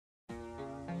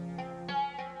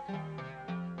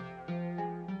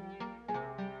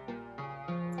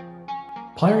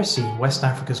Piracy in West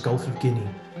Africa's Gulf of Guinea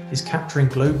is capturing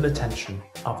global attention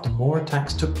after more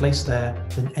attacks took place there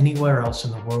than anywhere else in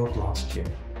the world last year.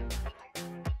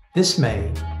 This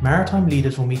May, maritime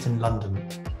leaders will meet in London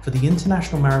for the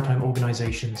International Maritime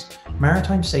Organization's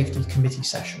Maritime Safety Committee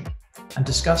session and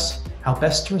discuss how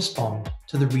best to respond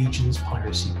to the region's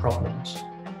piracy problems.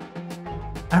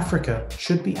 Africa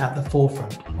should be at the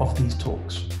forefront of these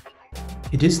talks.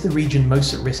 It is the region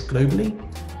most at risk globally,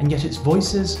 and yet its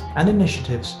voices and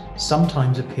initiatives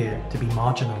sometimes appear to be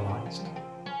marginalized.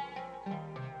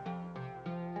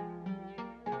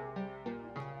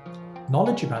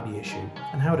 Knowledge about the issue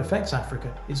and how it affects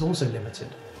Africa is also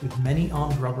limited, with many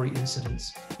armed robbery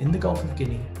incidents in the Gulf of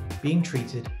Guinea being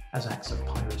treated as acts of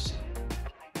piracy.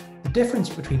 The difference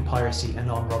between piracy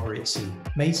and armed robbery at sea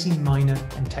may seem minor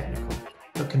and technical,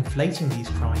 but conflating these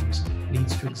crimes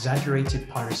leads to exaggerated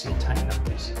piracy attack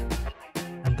numbers.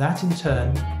 And that in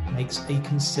turn makes a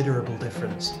considerable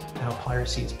difference to how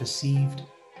piracy is perceived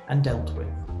and dealt with.